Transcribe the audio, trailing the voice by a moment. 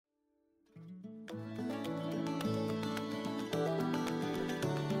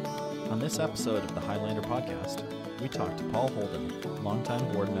this episode of the Highlander Podcast, we talk to Paul Holden,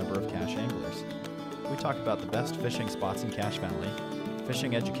 longtime board member of Cache Anglers. We talk about the best fishing spots in Cache Valley,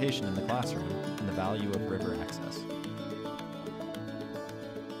 fishing education in the classroom, and the value of river access.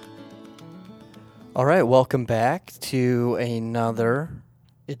 All right, welcome back to another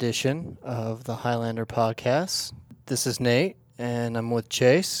edition of the Highlander Podcast. This is Nate, and I'm with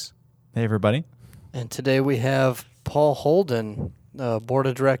Chase. Hey, everybody. And today we have Paul Holden, Board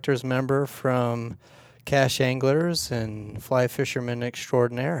of Directors member from Cache Anglers and Fly Fisherman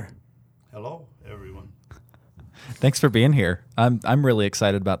Extraordinaire. Hello, everyone. Thanks for being here. I'm really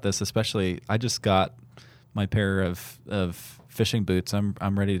excited about this, especially I just got my pair of fishing boots.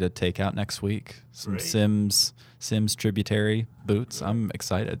 I'm ready to take out next week. Some Great. Sims tributary boots. I'm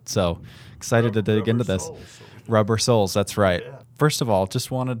excited. So excited to dig into this. Soles, Rubber soles, that's right. Yeah. First of all,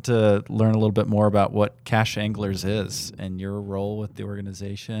 just wanted to learn a little bit more about what Cache Anglers is and your role with the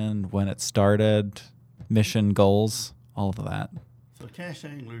organization, when it started, mission, goals, all of that. So Cache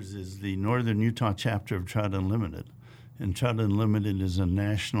Anglers is the Northern Utah chapter of Trout Unlimited. And Trout Unlimited is a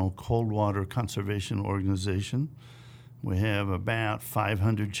national cold water conservation organization. We have about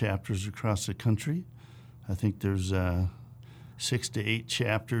 500 chapters across the country. I think there's 6 to 8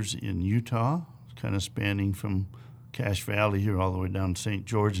 chapters in Utah, kind of spanning from Cache Valley here all the way down to St.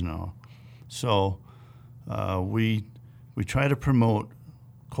 George now. So we try to promote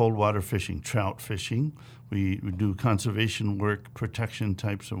cold water fishing, trout fishing. We do conservation work, protection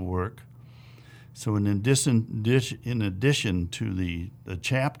types of work. So in addition to the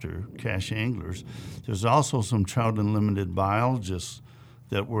chapter, Cache Anglers, there's also some Trout Unlimited biologists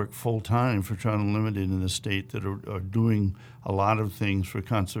that work full-time for Trout Unlimited in the state that are doing a lot of things for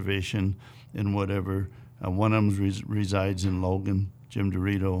conservation and whatever. One of them resides in Logan, Jim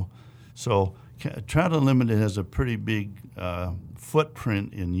Dorito. So Trout Unlimited has a pretty big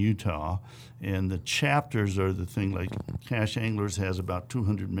footprint in Utah, and the chapters are the thing. Like Cache Anglers has about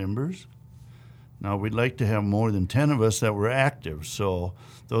 200 members. Now, we'd like to have more than 10 of us that were active. So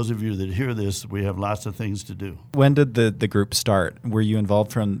those of you that hear this, we have lots of things to do. When did the group start? Were you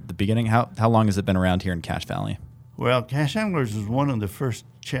involved from the beginning? How long has it been around here in Cache Valley? Well, Cache Anglers was one of the first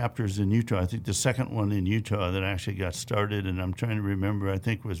chapters in Utah. I think the second one in Utah that actually got started, and I'm trying to remember, I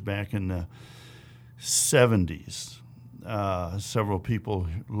think it was back in the 70s. Several people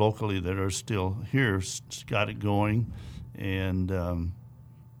locally that are still here got it going, and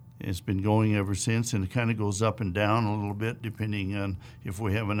it's been going ever since, and it kind of goes up and down a little bit depending on if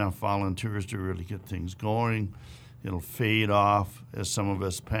we have enough volunteers to really get things going. It'll fade off as some of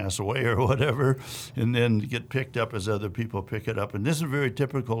us pass away or whatever, and then get picked up as other people pick it up. And this is very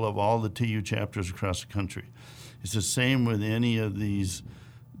typical of all the TU chapters across the country. It's the same with any of these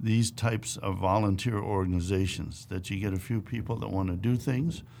types of volunteer organizations, that you get a few people that want to do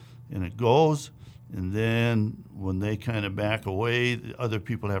things, and it goes. And then when they kind of back away, other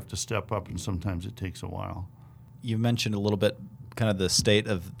people have to step up, and sometimes it takes a while. You mentioned a little bit kind of the state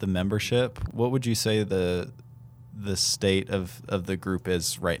of the membership. What would you say the state of the group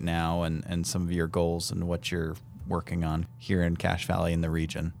is right now, and some of your goals and what you're working on here in Cache Valley in the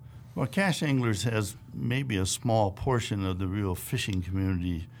region? Well, Cache Anglers has maybe a small portion of the real fishing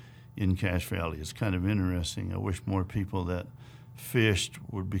community in Cache Valley. It's kind of interesting. I wish more people that fished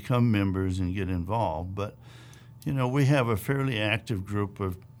would become members and get involved. But, we have a fairly active group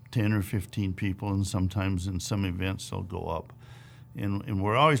of 10 or 15 people, and sometimes in some events they'll go up. And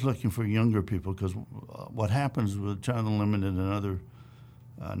we're always looking for younger people, because what happens with Trout Unlimited and other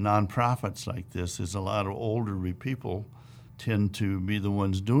nonprofits like this is a lot of older people tend to be the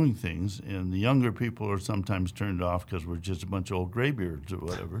ones doing things, and the younger people are sometimes turned off because we're just a bunch of old graybeards or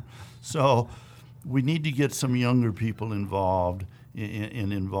whatever. So we need to get some younger people involved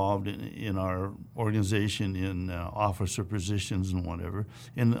in our organization in officer positions and whatever,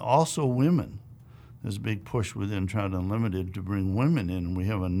 and also women. There's a big push within Trout Unlimited to bring women in. We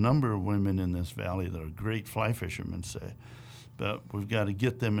have a number of women in this valley that are great fly fishermen, say, but we've got to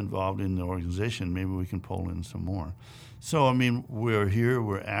get them involved in the organization. Maybe we can pull in some more. So, we're here,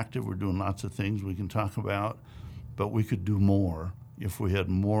 we're active, we're doing lots of things we can talk about, but we could do more if we had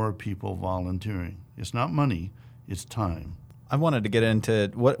more people volunteering. It's not money, it's time. I wanted to get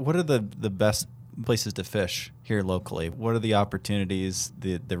into what are the best places to fish here locally? What are the opportunities,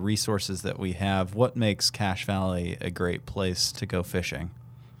 the resources that we have? What makes Cache Valley a great place to go fishing?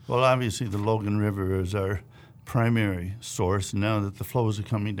 Well, obviously the Logan River is our primary source. Now that the flows are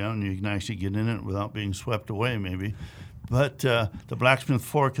coming down, you can actually get in it without being swept away maybe. But the Blacksmith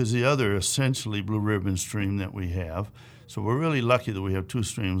Fork is the other essentially Blue Ribbon stream that we have. So we're really lucky that we have two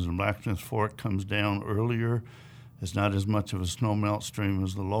streams, and Blacksmith Fork comes down earlier It's not as much of a snowmelt stream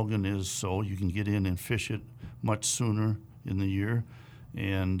as the Logan is, so you can get in and fish it much sooner in the year.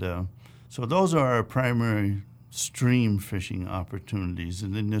 And so those are our primary stream fishing opportunities,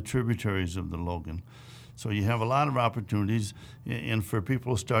 and then the tributaries of the Logan. So you have a lot of opportunities, and for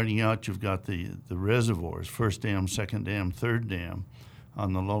people starting out, you've got the reservoirs, first dam, second dam, third dam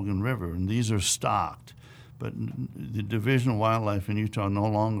on the Logan River, and these are stocked. But the Division of Wildlife in Utah no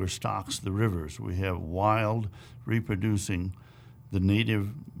longer stocks the rivers. We have wild reproducing the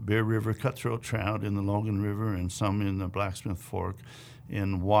native Bear River cutthroat trout in the Logan River and some in the Blacksmith Fork,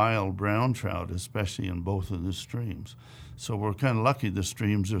 and wild brown trout, especially in both of the streams. So we're kind of lucky the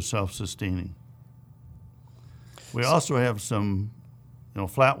streams are self-sustaining. We also have some,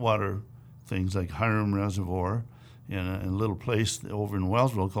 flat water things like Hiram Reservoir and a little place over in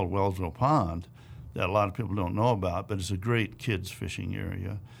Wellsville called Wellsville Pond that a lot of people don't know about, but it's a great kids fishing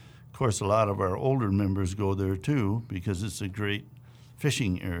area. Of course, a lot of our older members go there too because it's a great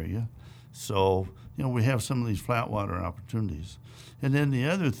fishing area. So, we have some of these flat water opportunities. And then the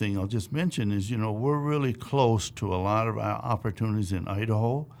other thing I'll just mention is, we're really close to a lot of our opportunities in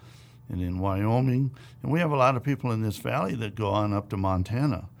Idaho and in Wyoming. And we have a lot of people in this valley that go on up to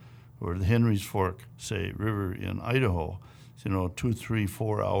Montana or the Henry's Fork, say, River in Idaho. 2, 3,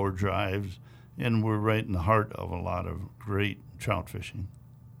 4 hour drives. And we're right in the heart of a lot of great trout fishing.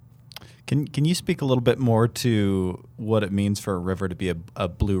 Can you speak a little bit more to what it means for a river to be a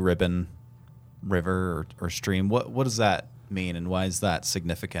blue ribbon river or stream? What does that mean, and why is that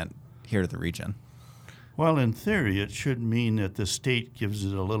significant here to the region? Well, in theory, it should mean that the state gives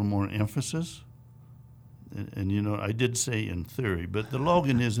it a little more emphasis. And I did say in theory, but the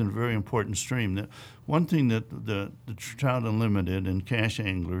Logan is a very important stream. That one thing that the Trout Unlimited and Cache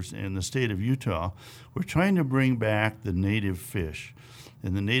Anglers and the state of Utah, we're trying to bring back the native fish.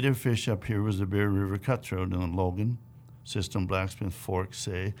 And the native fish up here was the Bear River cutthroat in the Logan system, Blacksmith Fork,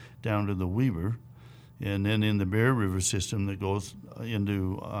 say, down to the Weber. And then in the Bear River system that goes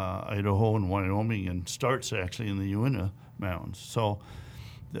into Idaho and Wyoming and starts actually in the Uinta Mountains. So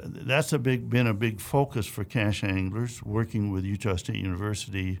that's been a big focus for Cache Anglers, working with Utah State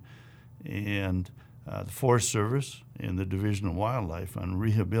University and the Forest Service and the Division of Wildlife on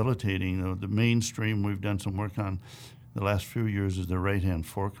rehabilitating the mainstream. We've done some work on the last few years is the right-hand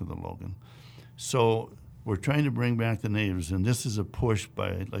fork of the Logan. So we're trying to bring back the natives, and this is a push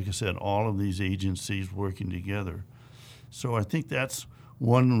by, like I said, all of these agencies working together. So I think that's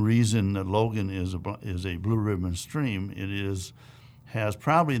one reason that Logan is a blue ribbon stream. It has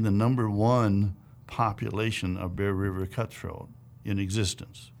probably the number one population of Bear River cutthroat in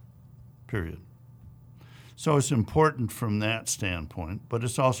existence, period. So it's important from that standpoint, but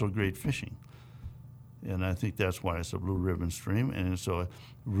it's also great fishing. And I think that's why it's a blue ribbon stream. And so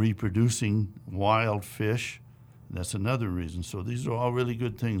reproducing wild fish, that's another reason. So these are all really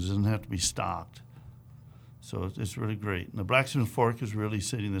good things. It doesn't have to be stocked. So it's really great. And the Blacksmith Fork is really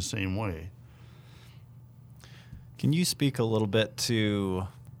sitting the same way. Can you speak a little bit to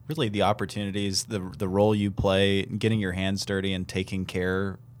really the opportunities, the role you play in getting your hands dirty and taking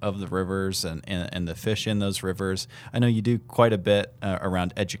care of the rivers and the fish in those rivers? I know you do quite a bit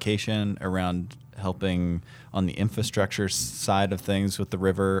around education, around helping on the infrastructure side of things with the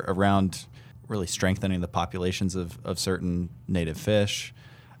river, around really strengthening the populations of certain native fish.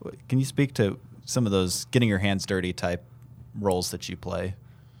 Can you speak to some of those getting your hands dirty type roles that you play?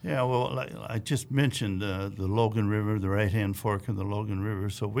 Yeah, well, I just mentioned the Logan River, the right-hand fork of the Logan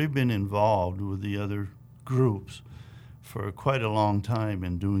River. So we've been involved with the other groups for quite a long time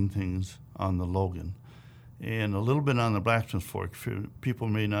in doing things on the Logan. And a little bit on the Blacksmith Fork. People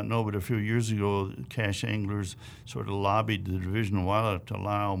may not know, but a few years ago, Cache Anglers sort of lobbied the Division of Wildlife to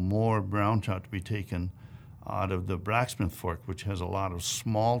allow more brown trout to be taken out of the Blacksmith Fork, which has a lot of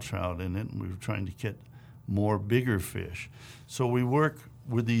small trout in it, and we were trying to get more bigger fish. So we work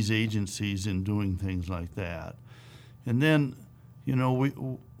with these agencies in doing things like that. And then,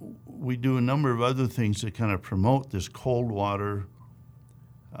 we do a number of other things that kind of promote this cold water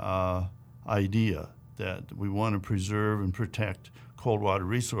idea that we want to preserve and protect cold water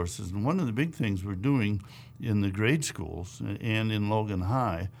resources. And one of the big things we're doing in the grade schools and in Logan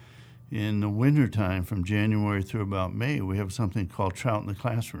High, in the wintertime from January through about May, we have something called Trout in the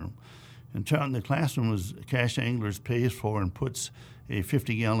Classroom. And Trout in the Classroom is Cache Anglers pays for and puts a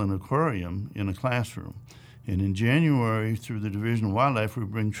 50-gallon aquarium in a classroom. And in January, through the Division of Wildlife, we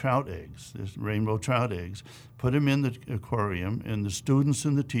bring trout eggs, this rainbow trout eggs, put them in the aquarium, and the students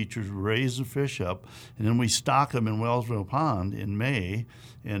and the teachers raise the fish up, and then we stock them in Wellsville Pond in May,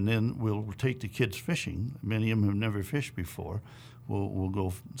 and then we'll take the kids fishing. Many of them have never fished before. We'll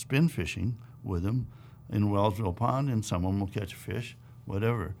go spin fishing with them in Wellsville Pond, and some of them will catch a fish,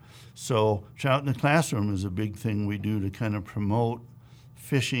 whatever. So Trout in the Classroom is a big thing we do to kind of promote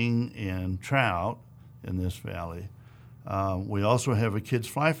fishing and trout in this valley. We also have a kids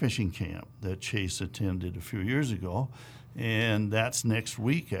fly fishing camp that Chase attended a few years ago, and that's next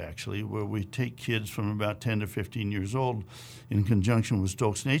week actually, where we take kids from about 10 to 15 years old in conjunction with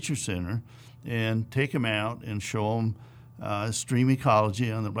Stokes Nature Center and take them out and show them stream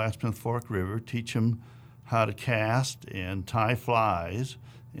ecology on the Blacksmith Fork River, teach them how to cast and tie flies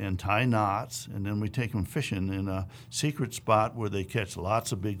and tie knots, and then we take them fishing in a secret spot where they catch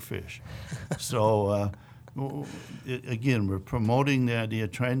lots of big fish. So again, we're promoting the idea,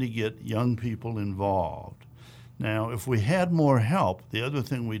 trying to get young people involved. Now, if we had more help, the other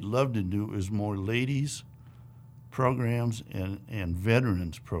thing we'd love to do is more ladies programs and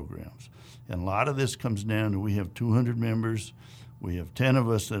veterans programs. And a lot of this comes down to we have 200 members. We have 10 of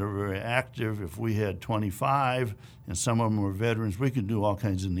us that are very active. If we had 25 and some of them were veterans, we could do all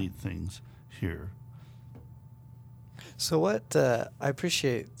kinds of neat things here. So I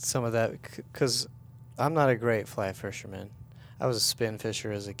appreciate some of that because I'm not a great fly fisherman. I was a spin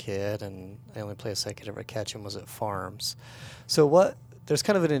fisher as a kid, and the only place I could ever catch them was at farms. So there's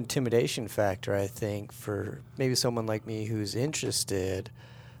kind of an intimidation factor, I think, for maybe someone like me who's interested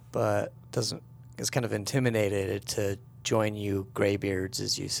but is kind of intimidated to join you graybeards,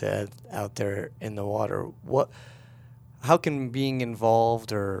 as you said, out there in the water. How can being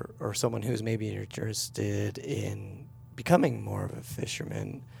involved or someone who's maybe interested in becoming more of a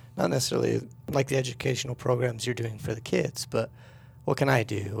fisherman, not necessarily like the educational programs you're doing for the kids, but what can I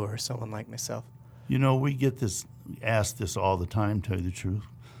do, or someone like myself? You know, we get asked this all the time, to tell you the truth.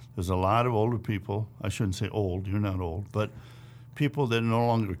 There's a lot of older people, I shouldn't say old, you're not old, but people that are no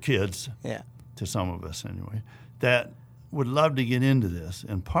longer kids, yeah, to some of us anyway, that would love to get into this.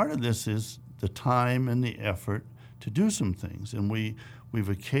 And part of this is the time and the effort to do some things. And we've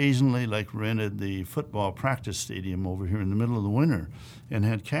occasionally rented the football practice stadium over here in the middle of the winter and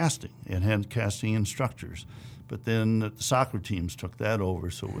had casting instructors. But then the soccer teams took that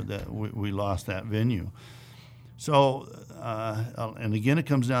over, so we lost that venue. So, and again, it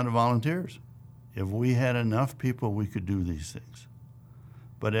comes down to volunteers. If we had enough people, we could do these things.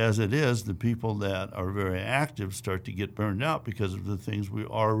 But as it is, the people that are very active start to get burned out because of the things we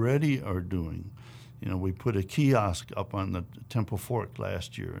already are doing. You know, we put a kiosk up on the Temple Fork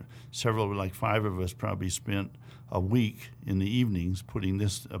last year. 5 of us probably spent a week in the evenings putting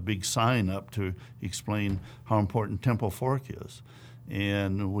a big sign up to explain how important Temple Fork is.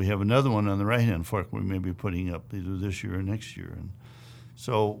 And we have another one on the right-hand fork we may be putting up either this year or next year. And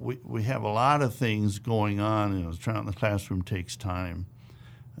so we have a lot of things going on. You know, Trout in the Classroom takes time.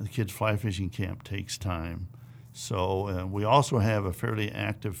 The kids' fly fishing camp takes time. So we also have a fairly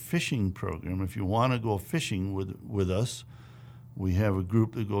active fishing program. If you want to go fishing with us, we have a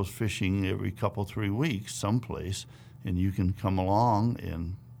group that goes fishing every 3 weeks someplace, and you can come along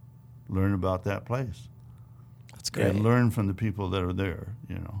and learn about that place. That's great. And learn from the people that are there,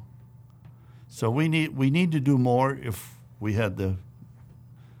 you know. So we need to do more if we had the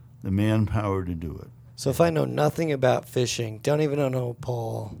manpower to do it. So if I know nothing about fishing, don't even know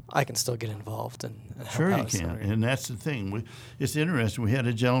Paul, I can still get involved and help Sure out. you can, and that's the thing. It's interesting. We had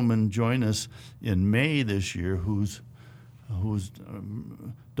a gentleman join us in May this year whose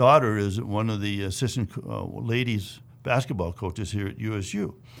daughter is one of the assistant ladies basketball coaches here at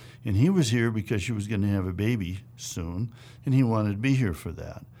USU. And he was here because she was going to have a baby soon, and he wanted to be here for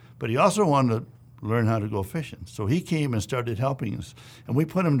that. But he also wanted to learn how to go fishing. So he came and started helping us, and we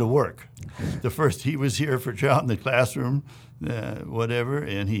put him to work. He was here for Trout in the Classroom, whatever,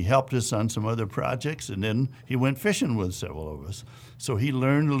 and he helped us on some other projects, and then he went fishing with several of us. So he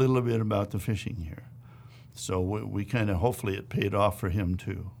learned a little bit about the fishing here. So we kind of, hopefully it paid off for him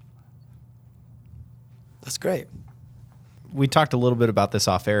too. That's great. We talked a little bit about this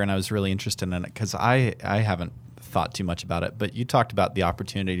off air, and I was really interested in it because I haven't thought too much about it, but you talked about the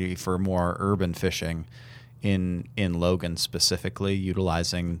opportunity for more urban fishing in Logan specifically,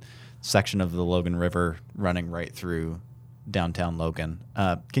 utilizing section of the Logan River running right through downtown Logan.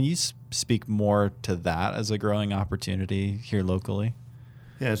 Can you speak more to that as a growing opportunity here locally?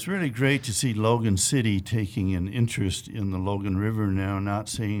 Yeah, it's really great to see Logan City taking an interest in the Logan River now, not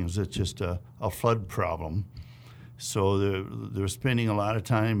saying is it just a flood problem. So they're spending a lot of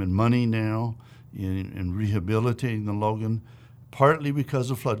time and money now in rehabilitating the Logan, partly because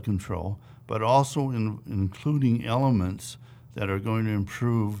of flood control, but also including elements that are going to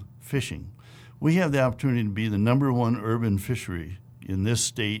improve fishing. We have the opportunity to be the #1 urban fishery in this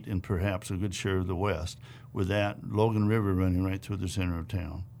state and perhaps a good share of the West, with that Logan River running right through the center of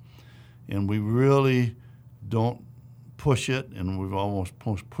town. and we really don't push it, and we've almost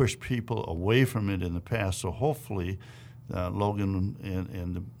pushed people away from it in the past. So hopefully Logan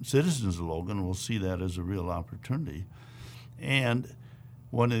and the citizens of Logan will see that as a real opportunity. And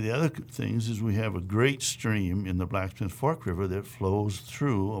one of the other things is we have a great stream in the Blacksmith Fork River that flows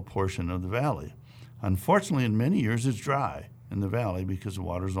through a portion of the valley. Unfortunately, in many years, it's dry in the valley because the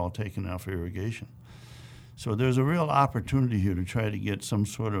water's all taken out for irrigation. So there's a real opportunity here to try to get some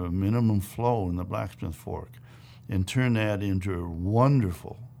sort of a minimum flow in the Blacksmith Fork and turn that into a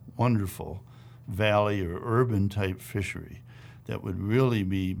wonderful, wonderful valley or urban type fishery that would really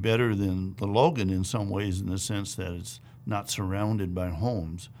be better than the Logan in some ways, in the sense that it's not surrounded by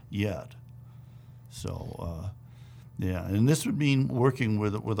homes yet. So, yeah, and this would mean working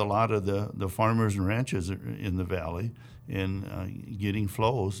with a lot of the farmers and ranchers in the valley and getting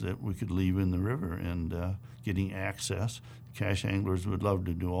flows that we could leave in the river and getting access. Cash anglers would love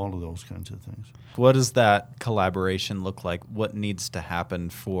to do all of those kinds of things. What does that collaboration look like? What needs to happen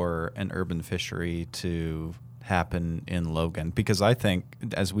for an urban fishery to happen in Logan? Because I think,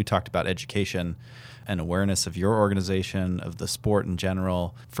 as we talked about education and awareness of your organization, of the sport in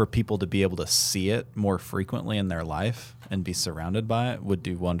general, for people to be able to see it more frequently in their life and be surrounded by it would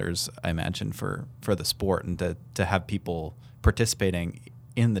do wonders, I imagine, for the sport, and to have people participating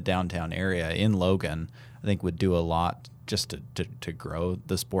in the downtown area in Logan, I think would do a lot just to grow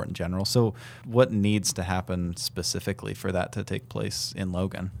the sport in general. So what needs to happen specifically for that to take place in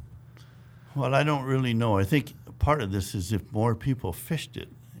Logan? Well, I don't really know. I think part of this is if more people fished it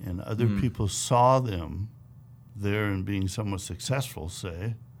and other people saw them there and being somewhat successful,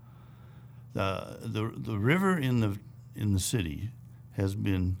 say, the river in the city has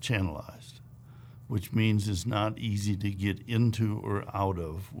been channelized, which means it's not easy to get into or out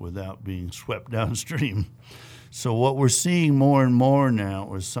of without being swept downstream. So what we're seeing more and more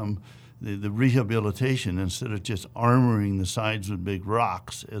now is the rehabilitation. Instead of just armoring the sides with big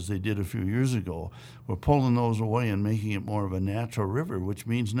rocks, as they did a few years ago, we're pulling those away and making it more of a natural river, which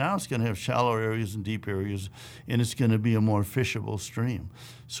means now it's going to have shallow areas and deep areas, and it's going to be a more fishable stream.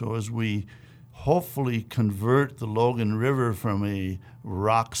 So as we hopefully convert the Logan River from a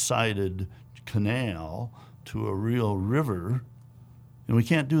rock-sided canal to a real river, and we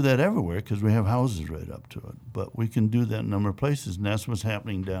can't do that everywhere because we have houses right up to it, but we can do that in a number of places, and that's what's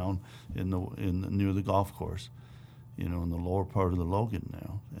happening down near the golf course, in the lower part of the Logan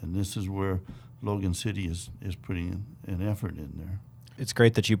now. And this is where Logan City is putting an effort in there. It's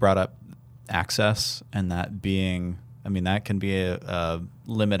great that you brought up access, and that being, that can be a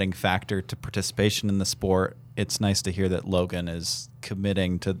limiting factor to participation in the sport. It's nice to hear that Logan is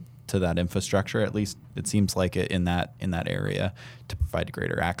committing to that infrastructure, at least it seems like it in that area, to provide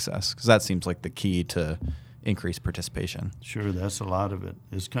greater access, because that seems like the key to increased participation. Sure, that's a lot of it.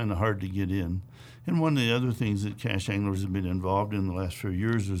 It's kind of hard to get in. And one of the other things that cash anglers have been involved in the last few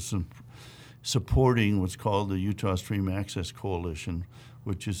years is some supporting what's called the Utah Stream Access Coalition,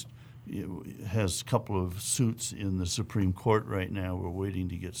 which has a couple of suits in the Supreme Court right now. We're waiting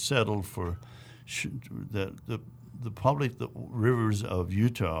to get settled for the public, the rivers of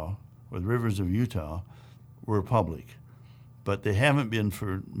Utah, or the rivers of Utah, were public, but they haven't been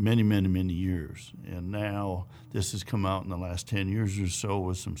for many, many, many years. And now this has come out in the last 10 years or so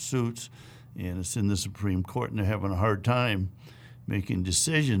with some suits, and it's in the Supreme Court, and they're having a hard time making a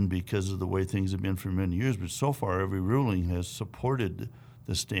decision because of the way things have been for many years. But so far, every ruling has supported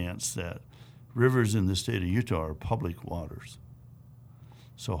the stance that rivers in the state of Utah are public waters.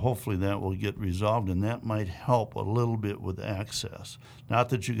 So hopefully that will get resolved, and that might help a little bit with access. Not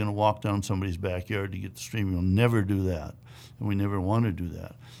that you're going to walk down somebody's backyard to get the stream. You'll never do that, and we never want to do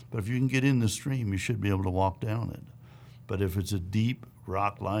that. But if you can get in the stream, you should be able to walk down it. But if it's a deep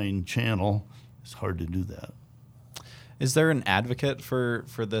rock-lined channel, it's hard to do that. Is there an advocate for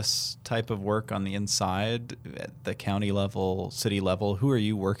this type of work on the inside at the county level, city level? Who are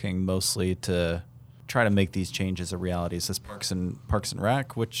you working mostly to try to make these changes a reality? Is this Parks and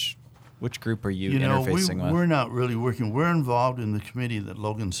Rec? Which group are you interfacing with? We're not really working. We're involved in the committee that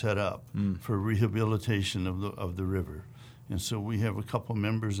Logan set up for rehabilitation of the river. And so we have a couple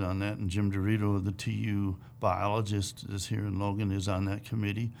members on that, and Jim Dorito, the TU biologist that's here in Logan, is on that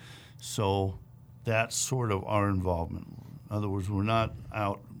committee. So that's sort of our involvement. In other words, we're not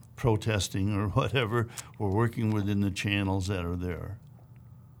out protesting or whatever. We're working within the channels that are there.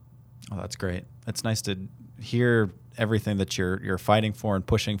 Oh, that's great. It's nice to hear everything that you're fighting for and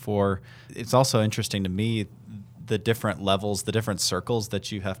pushing for. It's also interesting to me the different levels, the different circles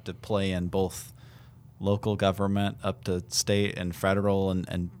that you have to play in, both local government up to state and federal,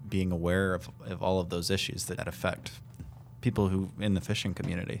 and being aware of all of those issues that affect people who in the fishing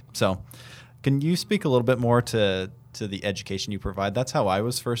community. So can you speak a little bit more to the education you provide? That's how I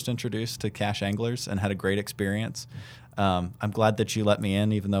was first introduced to Cache Anglers and had a great experience. I'm glad that you let me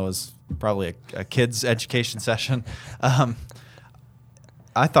in, even though it was probably a kid's education session.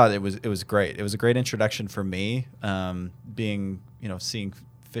 I thought it was great. It was a great introduction for me, seeing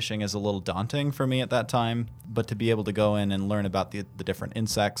fishing is a little daunting for me at that time, but to be able to go in and learn about the different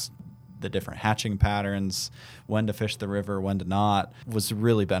insects, the different hatching patterns, when to fish the river, when to not, was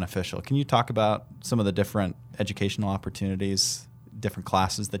really beneficial. Can you talk about some of the different educational opportunities, different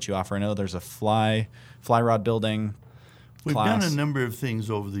classes that you offer? I know there's a fly rod building We've class. done a number of things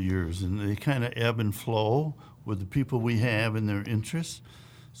over the years, and they kind of ebb and flow with the people we have and their interests.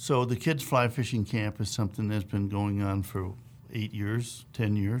 So the Kids Fly Fishing Camp is something that's been going on for 8 years,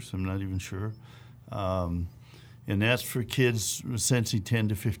 10 years, I'm not even sure. And that's for kids essentially 10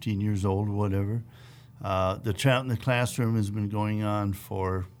 to 15 years old or whatever. The Trout in the Classroom has been going on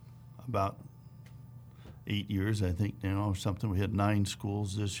for about 8 years, I think now, or something. We had 9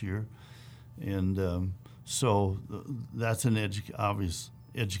 schools this year. And so that's an obvious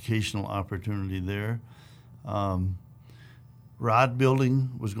educational opportunity there. Rod building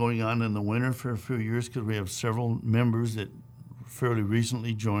was going on in the winter for a few years because we have several members that fairly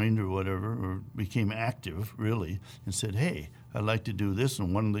recently joined or whatever, or became active, really, and said, hey, I'd like to do this.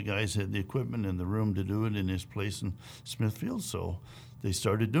 And one of the guys had the equipment and the room to do it in his place in Smithfield, so they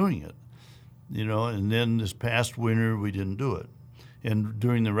started doing it. And then this past winter, we didn't do it. And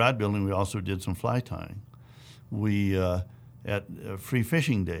during the rod building, we also did some fly tying. We, at Free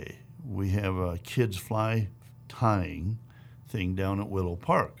Fishing Day, we have a kids fly tying thing down at Willow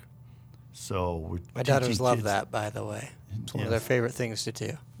Park. So my daughters love that, by the way. It's one of their favorite things to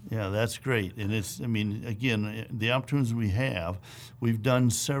do. Yeah, that's great. And again, the opportunities we have, we've done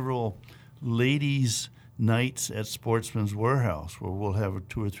several ladies' nights at Sportsman's Warehouse where we'll have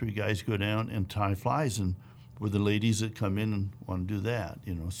 2 or 3 guys go down and tie flies, and with the ladies that come in and want to do that,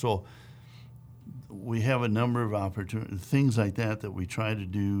 So we have a number of opportunities, things like that we try to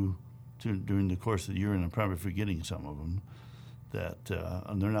do during the course of the year, and I'm probably forgetting some of them.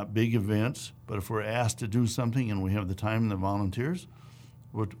 And they're not big events, but if we're asked to do something and we have the time and the volunteers,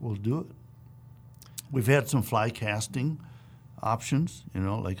 we'll do it. We've had some fly casting options,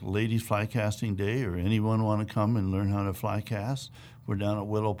 like Ladies Fly Casting Day, or anyone want to come and learn how to fly cast. We're down at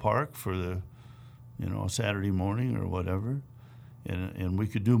Willow Park for a Saturday morning or whatever. And we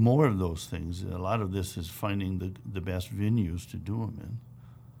could do more of those things. A lot of this is finding the best venues to do them in,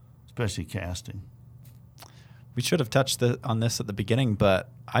 especially casting. We should have touched on this at the beginning, but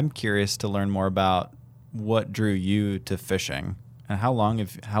I'm curious to learn more about what drew you to fishing, and how long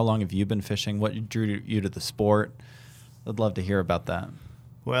have you been fishing? What drew you to the sport? I'd love to hear about that.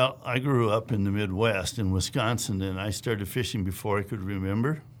 Well, I grew up in the Midwest in Wisconsin, and I started fishing before I could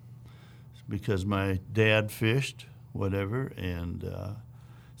remember because my dad fished, whatever, and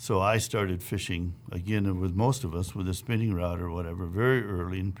so I started fishing, again, with most of us, with a spinning rod or whatever, very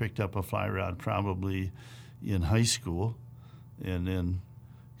early, and picked up a fly rod probably in high school, and then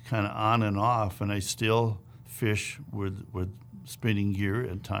kind of on and off, and I still fish with spinning gear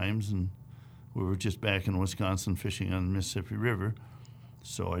at times, and we were just back in Wisconsin fishing on the Mississippi River,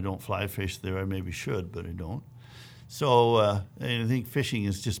 so I don't fly fish there. I maybe should, but I don't. So I think fishing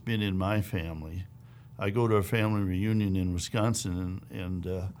has just been in my family. I go to a family reunion in Wisconsin,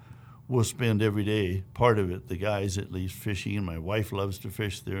 and we'll spend every day, part of it, the guys at least, fishing, and my wife loves to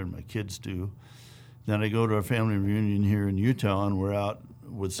fish there, and my kids do. Then I go to a family reunion here in Utah, and we're out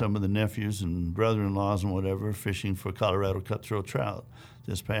with some of the nephews and brother-in-laws and whatever, fishing for Colorado cutthroat trout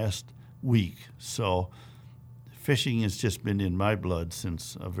this past week. So fishing has just been in my blood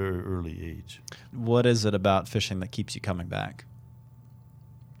since a very early age. What is it about fishing that keeps you coming back?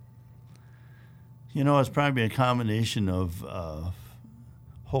 It's probably a combination of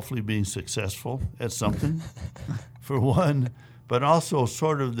hopefully being successful at something, for one, but also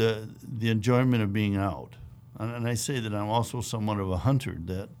sort of the enjoyment of being out. And I say that I'm also somewhat of a hunter,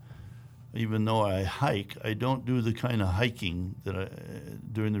 that even though I hike, I don't do the kind of hiking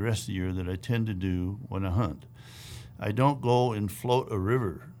that during the rest of the year that I tend to do when I hunt. I don't go and float a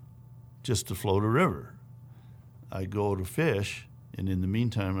river just to float a river. I go to fish, and in the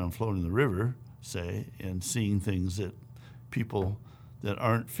meantime, I'm floating the river, say, and seeing things that people that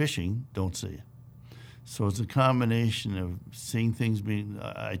aren't fishing don't see. So it's a combination of seeing things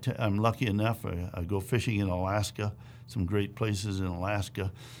I'm lucky enough, I go fishing in Alaska, some great places in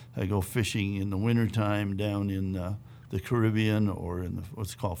Alaska. I go fishing in the wintertime down in the Caribbean, or in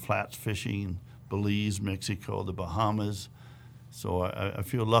what's called flats fishing, Belize, Mexico, the Bahamas. So I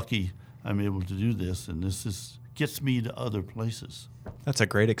feel lucky I'm able to do this, and this is gets me to other places. That's a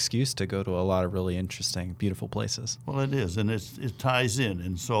great excuse to go to a lot of really interesting, beautiful places. Well, it is, and it ties in.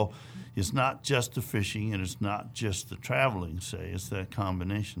 And so it's not just the fishing and it's not just the traveling, it's that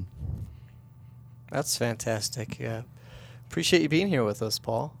combination. That's fantastic. Yeah. Appreciate you being here with us,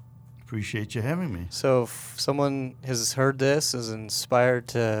 Paul. Appreciate you having me. So if someone has heard this, is inspired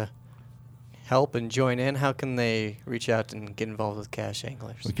to help and join in, how can they reach out and get involved with Cache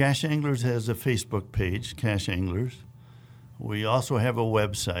Anglers? Well, Cache Anglers has a Facebook page, Cache Anglers. We also have a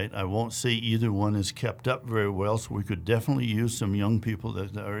website. I won't say either one is kept up very well, so we could definitely use some young people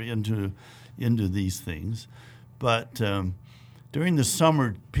that are into these things. But during the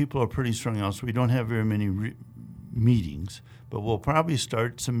summer, people are pretty strung out, so we don't have very many meetings. But we'll probably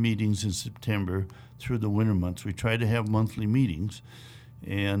start some meetings in September through the winter months. We try to have monthly meetings,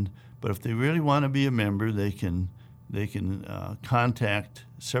 but if they really want to be a member, they can contact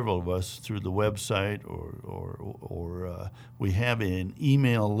several of us through the website or we have an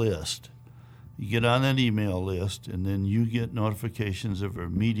email list. You get on that email list, and then you get notifications of our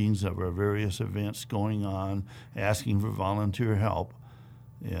meetings, of our various events going on, asking for volunteer help,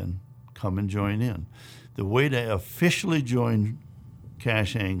 and come and join in. The way to officially join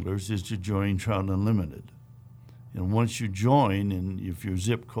Cache Anglers is to join Trout Unlimited. And once you join, and if your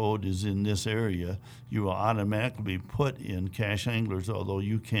zip code is in this area, you will automatically be put in Cache Anglers, although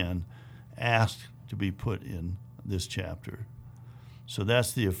you can ask to be put in this chapter. So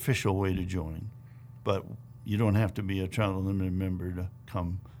that's the official way to join. But you don't have to be a Trout Unlimited member to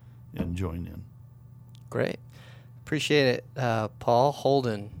come and join in. Great. Appreciate it. Paul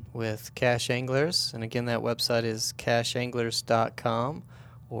Holden with Cache Anglers. And again, that website is cacheanglers.com,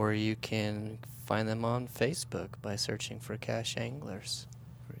 or you can find them on Facebook by searching for Cache Anglers.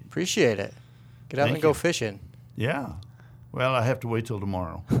 Great. Appreciate it. Get out Thank and go you. fishing. Yeah. Well, I have to wait till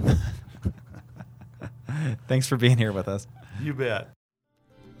tomorrow. Thanks for being here with us. You bet.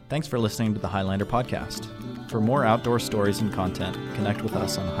 Thanks for listening to the Highlander Podcast. For more outdoor stories and content, connect with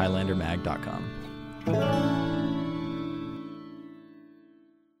us on highlandermag.com.